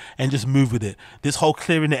gut and just move with it. This whole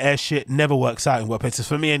clearing the air shit never works out in workplaces,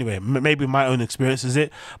 for me anyway. Maybe my own experience is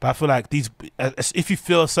it, but I feel like if you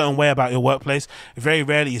feel a certain way about your workplace, very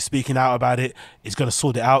rarely you're speaking out about it. It's gonna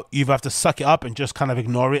sort it out. You either have to suck it up and just kind of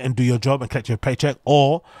ignore it and do your job and collect your paycheck,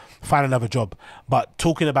 or find another job. But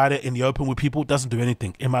talking about it in the open with people doesn't do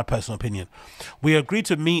anything, in my personal opinion. We agreed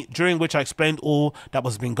to meet, during which I explained all that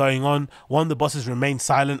was been going on. One of the bosses remained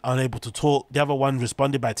silent, unable to talk. The other one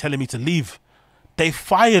responded by telling me to leave. They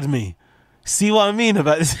fired me. See what I mean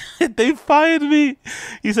about this? They fired me.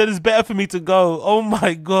 He said it's better for me to go. Oh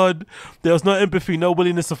my God. There was no empathy, no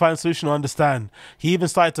willingness to find a solution or understand. He even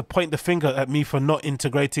started to point the finger at me for not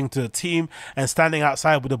integrating to the team and standing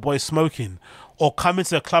outside with the boys smoking, or coming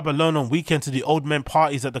to the club alone on weekends to the old men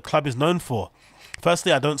parties that the club is known for.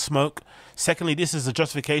 Firstly, I don't smoke. Secondly, this is a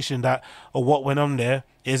justification that of what went on there.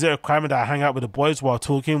 Is there a crime that I hang out with the boys while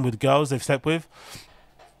talking with girls they've slept with?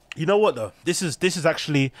 You know what though? This is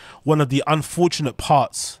actually one of the unfortunate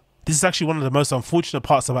parts. This is actually one of the most unfortunate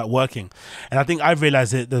parts about working. And I think I've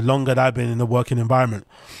realized it the longer that I've been in the working environment.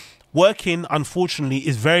 Working, unfortunately,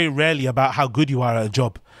 is very rarely about how good you are at a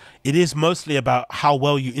job. It is mostly about how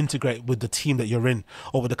well you integrate with the team that you're in,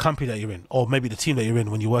 or with the company that you're in, or maybe the team that you're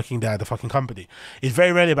in when you're working there at the fucking company. It's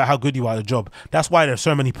very rarely about how good you are at the job. That's why there's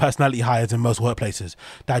so many personality hires in most workplaces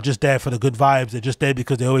that are just there for the good vibes. They're just there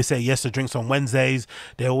because they always say yes to drinks on Wednesdays.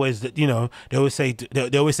 They always, you know, they always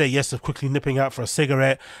say yes to quickly nipping out for a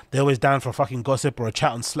cigarette. They're always down for a fucking gossip or a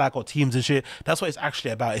chat on Slack or Teams and shit. That's what it's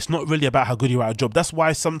actually about. It's not really about how good you are at a job. That's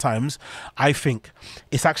why sometimes I think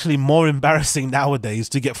it's actually more embarrassing nowadays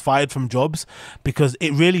to get fired from jobs, because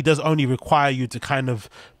it really does only require you to kind of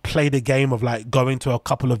play the game of like going to a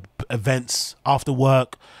couple of events after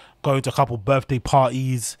work, going to a couple of birthday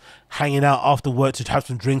parties, hanging out after work to have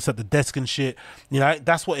some drinks at the desk and shit. You know,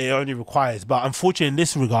 that's what it only requires. But unfortunately, in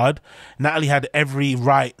this regard, Natalie had every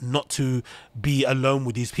right not to be alone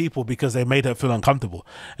with these people because they made her feel uncomfortable.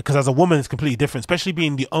 Because as a woman, it's completely different, especially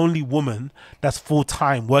being the only woman that's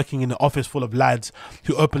full-time working in an office full of lads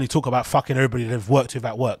who openly talk about fucking everybody they've worked with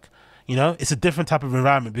at work. You know, it's a different type of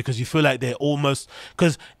environment because you feel like they're almost,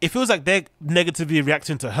 because it feels like they're negatively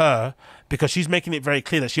reacting to her because she's making it very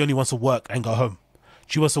clear that she only wants to work and go home.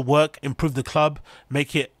 She wants to work, improve the club,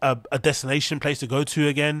 make it a destination place to go to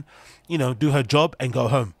again, you know, do her job and go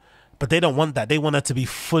home. But they don't want that. They want her to be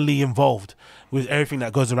fully involved with everything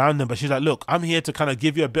that goes around them. But she's like, look, I'm here to kind of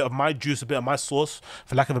give you a bit of my juice, a bit of my sauce,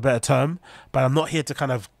 for lack of a better term. But I'm not here to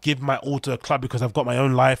kind of give my all to a club because I've got my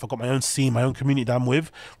own life. I've got my own scene, my own community that I'm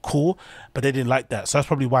with. Cool. But they didn't like that. So that's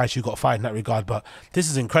probably why she got fired in that regard. But this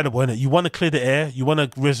is incredible, isn't it? You want to clear the air. You want a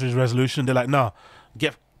resolution. They're like, no,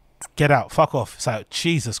 get out, fuck off. It's like,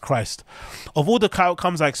 Jesus Christ. Of all the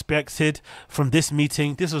outcomes I expected from this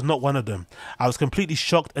meeting, this was not one of them. I was completely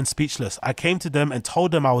shocked and speechless. I came to them and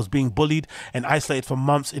told them I was being bullied and isolated for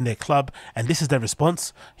months in their club, and this is their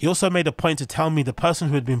response. He also made a point to tell me the person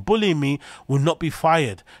who had been bullying me would not be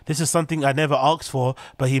fired. This is something I never asked for,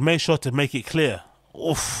 but he made sure to make it clear.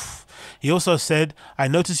 Oof. He also said, I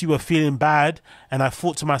noticed you were feeling bad, and I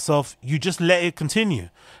thought to myself, you just let it continue.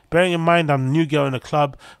 Bearing in mind I'm a new girl in a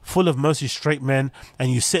club full of mostly straight men,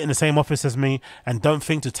 and you sit in the same office as me and don't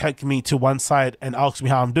think to take me to one side and ask me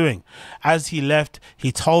how I'm doing. As he left,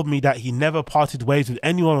 he told me that he never parted ways with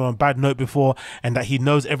anyone on a bad note before and that he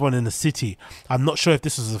knows everyone in the city. I'm not sure if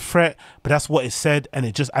this was a threat, but that's what it said, and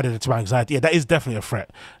it just added to my anxiety. Yeah, that is definitely a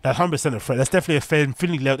threat. That's 100% a threat. That's definitely a fair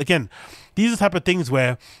feeling. Again, these are the type of things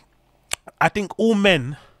where I think all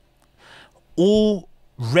men, all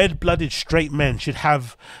red-blooded straight men should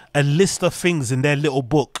have a list of things in their little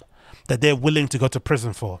book that they're willing to go to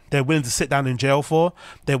prison for. They're willing to sit down in jail for.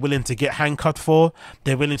 They're willing to get handcuffed for.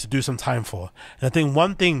 They're willing to do some time for. And I think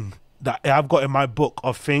one thing that I've got in my book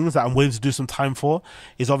of things that I'm willing to do some time for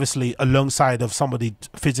is obviously alongside of somebody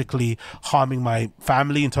physically harming my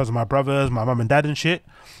family in terms of my brothers, my mum and dad and shit,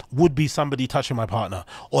 would be somebody touching my partner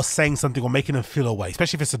or saying something or making them feel away,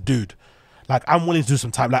 especially if it's a dude. Like, I'm willing to do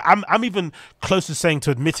some time. Like, I'm even close to saying,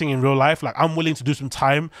 to admitting in real life, like, I'm willing to do some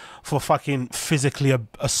time for fucking physically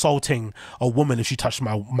assaulting a woman if she touched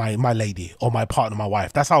my lady or my partner, my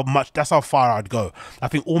wife. That's how far I'd go. I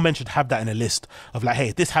think all men should have that in a list of like, hey,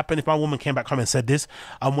 if this happened, if my woman came back home and said this,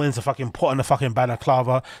 I'm willing to fucking put on a fucking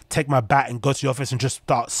balaclava, take my bat and go to the office and just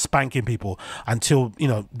start spanking people until, you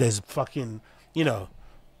know, there's fucking, you know,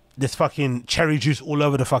 this fucking cherry juice all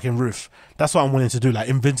over the fucking roof. That's what I'm willing to do, like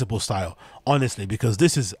Invincible style, honestly, because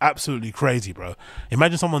this is absolutely crazy, bro.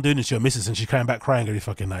 Imagine someone doing this to your missus and she's coming back crying every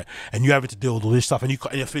fucking night and you having to deal with all this stuff and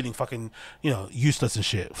you're feeling fucking, you know, useless and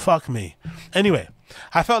shit. Fuck me. Anyway,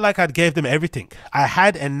 I felt like I'd gave them everything I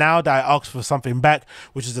had, and now that I asked for something back,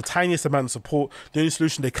 which is the tiniest amount of support, the only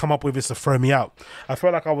solution they come up with is to throw me out. I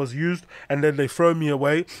felt like I was used and then they throw me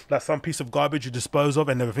away like some piece of garbage you dispose of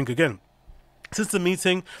and never think again. Since the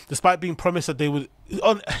meeting, despite being promised that they would, you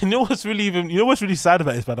know what's really sad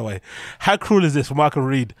about this, by the way? How cruel is this from what I can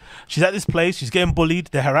read? She's at this place, she's getting bullied,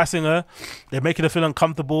 they're harassing her, they're making her feel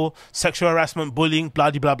uncomfortable, sexual harassment, bullying,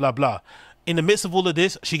 blah, blah, blah, blah. In the midst of all of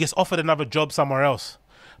this, she gets offered another job somewhere else.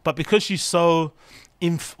 But because she's so,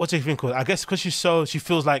 what's it called? I guess because she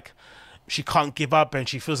feels like she can't give up and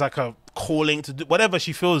she feels like a calling to do whatever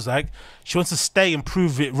she feels like. She wants to stay and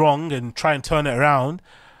prove it wrong and try and turn it around.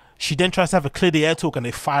 She then tries to have a clear the air talk and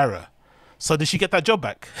they fire her. So did she get that job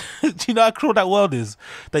back? Do you know how cruel that world is?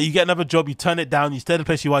 That you get another job, you turn it down, you stay the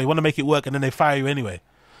place you are, you want to make it work, and then they fire you anyway.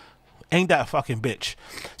 Ain't that a fucking bitch?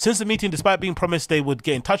 Since the meeting, despite being promised they would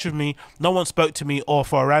get in touch with me, no one spoke to me or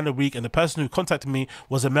for around a week, and the person who contacted me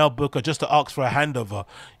was a male booker just to ask for a handover.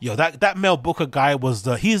 Yo, that male booker guy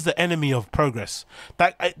he's the enemy of progress.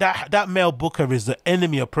 That male booker is the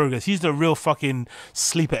enemy of progress. He's the real fucking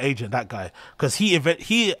sleeper agent, that guy. Because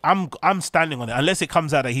I'm standing on it. Unless it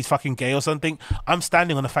comes out that he's fucking gay or something, I'm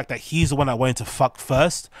standing on the fact that he's the one that wanted to fuck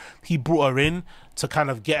first. He brought her in to kind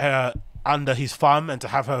of get her under his thumb and to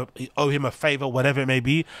have her owe him a favor, whatever it may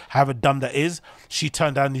be, however dumb that is. She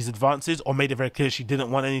turned down these advances or made it very clear she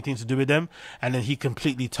didn't want anything to do with them, and then he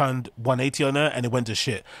completely turned 180 on her and it went to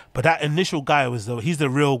shit. But that initial guy he's the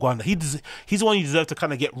real one. He's the one you deserve to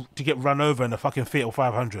kind of get run over in a fucking Fatal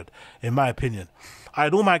 500, in my opinion. I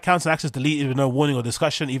had all my accounts and access deleted with no warning or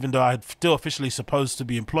discussion, even though I had still officially supposed to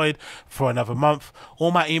be employed for another month.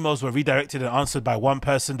 All my emails were redirected and answered by one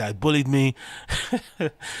person that had bullied me.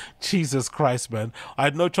 Jesus Christ, man. I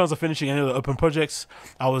had no chance of finishing any of the open projects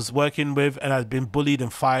I was working with, and I'd been bullied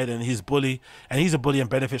and fired, and he's a bully and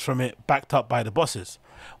benefits from it, backed up by the bosses.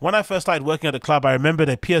 When I first started working at the club, I remembered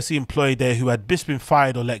a POC employee there who had just been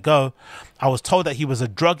fired or let go. I was told that he was a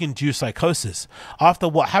drug-induced psychosis. After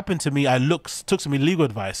what happened to me, I took some legal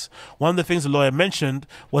advice. One of the things the lawyer mentioned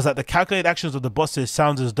was that the calculated actions of the bosses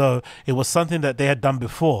sounds as though it was something that they had done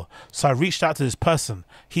before. So I reached out to this person.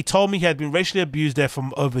 He told me he had been racially abused there for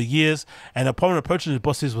over years, and upon approaching his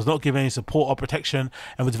bosses was not given any support or protection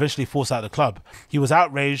and was eventually forced out of the club. He was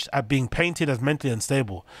outraged at being painted as mentally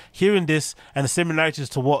unstable. Hearing this and the similarities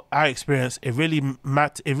to what I experienced, it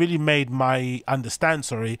really made my understand,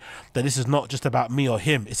 that this is not just about me or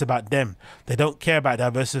him, it's about them. They don't care about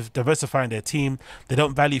diversifying their team. They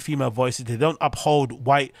don't value female voices. They uphold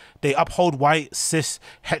white, cis,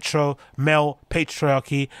 hetero, male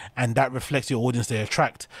patriarchy, and that reflects the audience they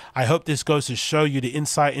attract. I hope this goes to show you the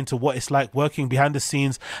insight into what it's like working behind the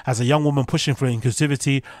scenes as a young woman pushing for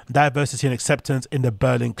inclusivity, diversity, and acceptance in the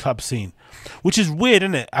Berlin club scene. Which is weird,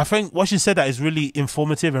 isn't it? I think what she said that is really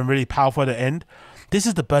informative and really powerful at the end. This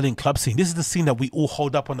is the Berlin club scene. This is the scene that we all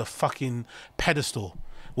hold up on the fucking pedestal.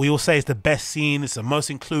 We all say it's the best scene, it's the most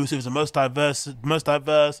inclusive, it's the most diverse,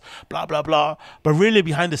 blah, blah, blah. But really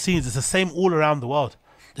behind the scenes, it's the same all around the world,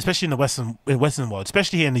 especially in the Western world,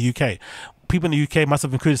 especially here in the UK. People in the UK,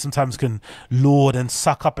 myself included, sometimes can lord and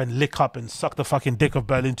suck up and lick up and suck the fucking dick of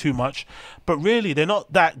Berlin too much. But really, they're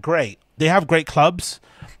not that great. They have great clubs.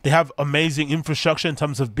 They have amazing infrastructure in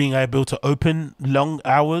terms of being able to open long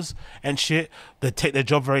hours and shit. They take their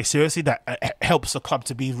job very seriously. That helps a club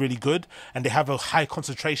to be really good. And they have a high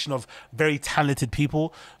concentration of very talented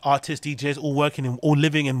people, artists, DJs, all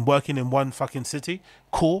living and working in one fucking city.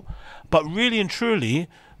 Cool. But really and truly,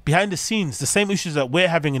 behind the scenes, the same issues that we're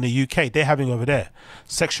having in the UK, they're having over there.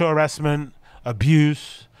 Sexual harassment,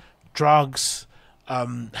 abuse, drugs,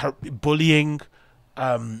 bullying,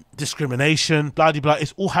 discrimination, blah blah blah.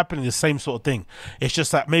 It's all happening the same sort of thing. It's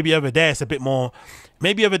just that maybe over there it's a bit more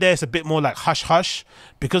like hush hush,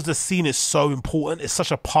 because the scene is so important. It's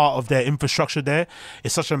such a part of their infrastructure there.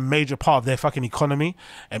 It's such a major part of their fucking economy,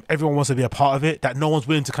 and everyone wants to be a part of it, that no one's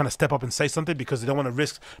willing to kind of step up and say something because they don't want to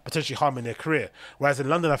risk potentially harming their career. Whereas in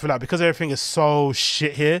London, I feel like because everything is so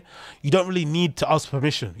shit here, you don't really need to ask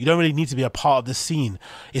permission. You don't really need to be a part of the scene.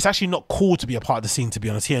 It's actually not cool to be a part of the scene, to be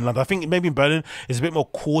honest, here in London. I think maybe in Berlin it's a bit more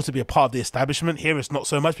cool to be a part of the establishment. Here it's not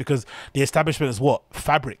so much, because the establishment is what?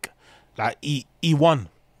 Fabric. Like E1,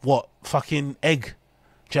 what? Fucking egg.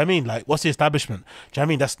 Do you know what I mean? Like, what's the establishment? Do you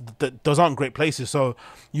know what I mean? Those aren't great places. So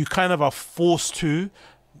you kind of are forced to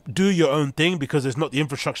do your own thing because there's not the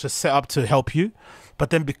infrastructure set up to help you. But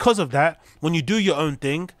then because of that, when you do your own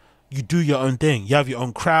thing, you do your own thing. You have your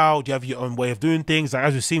own crowd. You have your own way of doing things. Like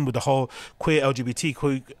as we've seen with the whole queer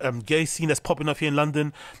LGBT gay scene that's popping up here in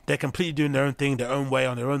London, they're completely doing their own thing, their own way,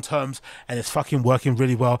 on their own terms, and it's fucking working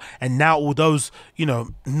really well. And now all those, you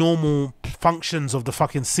know, normal functions of the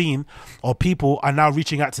fucking scene or people are now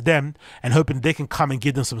reaching out to them and hoping they can come and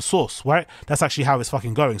give them some sauce, right? That's actually how it's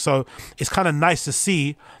fucking going. So it's kind of nice to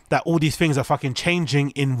see that all these things are fucking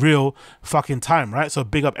changing in real fucking time, right? So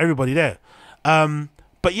big up everybody there.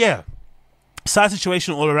 But yeah, sad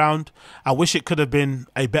situation all around. I wish it could have been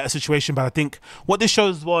a better situation, but I think what this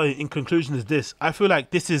shows, well, in conclusion, is this. I feel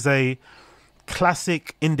like this is a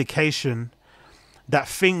classic indication that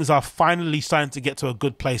things are finally starting to get to a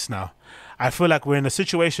good place now. I feel like we're in a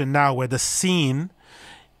situation now where the scene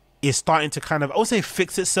is starting to kind of, I would say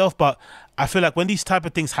fix itself, but I feel like when these type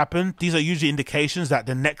of things happen, these are usually indications that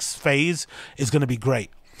the next phase is going to be great,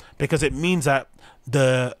 because it means that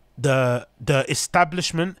the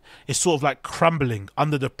establishment is sort of like crumbling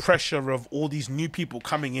under the pressure of all these new people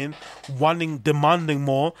coming in, demanding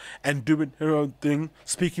more and doing their own thing,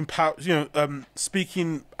 speaking power,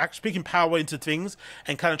 speaking power into things,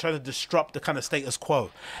 and kind of trying to disrupt the kind of status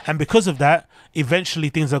quo. And because of that, eventually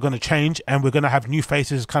things are going to change, and we're going to have new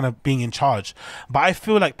faces kind of being in charge. But I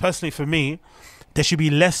feel like personally for me, there should be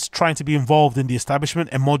less trying to be involved in the establishment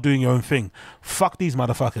and more doing your own thing. Fuck these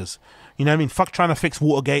motherfuckers. You know what I mean? Fuck trying to fix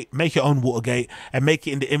Watergate. Make your own Watergate and make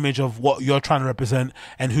it in the image of what you're trying to represent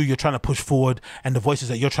and who you're trying to push forward and the voices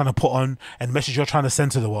that you're trying to put on and the message you're trying to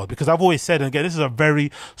send to the world. Because I've always said, and again, this is a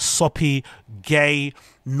very soppy, gay,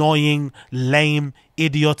 annoying, lame,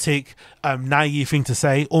 idiotic, naive thing to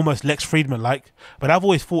say, almost Lex Friedman like, but I've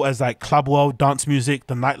always thought as like club world, dance music,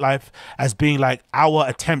 the nightlife as being like our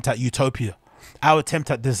attempt at utopia. Our attempt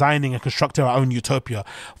at designing and constructing our own utopia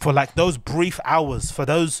for like those brief hours, for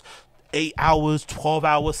those 8 hours, 12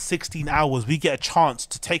 hours, 16 hours, we get a chance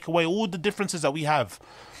to take away all the differences that we have,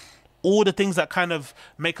 all the things that kind of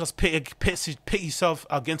make us pit yourself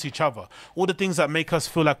against each other, all the things that make us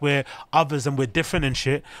feel like we're others and we're different and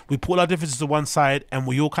shit. We pull our differences to one side and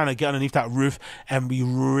we all kind of get underneath that roof and we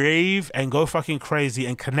rave and go fucking crazy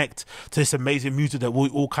and connect to this amazing music that we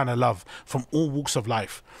all kind of love from all walks of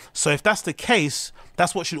life. So if that's the case,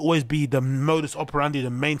 that's what should always be the modus operandi, the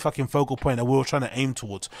main fucking focal point that we're all trying to aim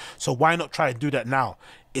towards. So why not try and do that now?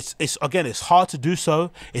 It's again, it's hard to do so.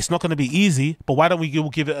 It's not going to be easy, but why don't we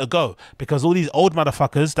give it a go? Because all these old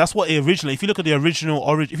motherfuckers, that's what it originally, if you look at the original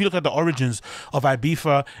origin, if you look at the origins of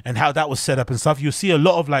Ibiza and how that was set up and stuff, you'll see a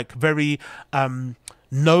lot of like very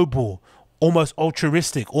noble, almost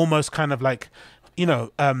altruistic, almost kind of like, you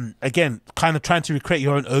know, again, kind of trying to recreate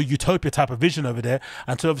your own utopia type of vision over there,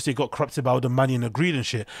 until obviously it got corrupted by all the money and the greed and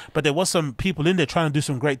shit. But there was some people in there trying to do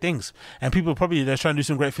some great things, and people probably they're trying to do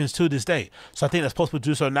some great things to this day. So I think that's possible to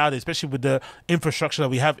do so nowadays, especially with the infrastructure that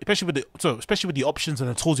we have, especially with the options and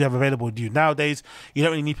the tools you have available to you nowadays. You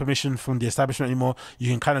don't really need permission from the establishment anymore.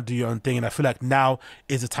 You can kind of do your own thing, and I feel like now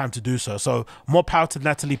is the time to do so. So more power to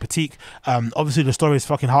Natalie Petite. Obviously the story is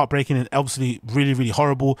fucking heartbreaking and obviously really, really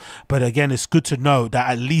horrible, but again, it's good to know that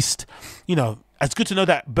at least, you know, it's good to know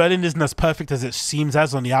that Berlin isn't as perfect as it seems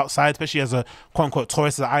as on the outside, especially as a quote-unquote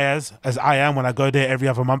tourist as I am when I go there every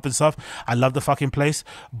other month and stuff. I love the fucking place,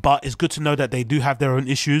 but it's good to know that they do have their own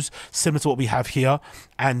issues similar to what we have here,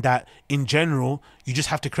 and that in general you just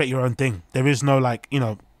have to create your own thing. There is no like, you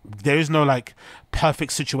know, there is no like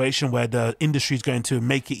perfect situation where the industry is going to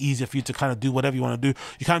make it easier for you to kind of do whatever you want to do.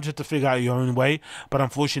 You kind of just have to figure out your own way, but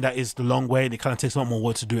unfortunately that is the long way and it kind of takes a lot more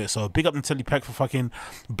work to do it. So big up Natalie Peck for fucking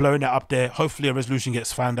blowing that up there. Hopefully a resolution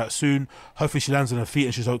gets found out soon. Hopefully she lands on her feet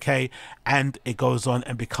and she's okay, and it goes on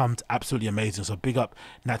and becomes absolutely amazing. So big up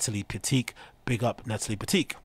Natalie Petite. Big up Natalie Petite.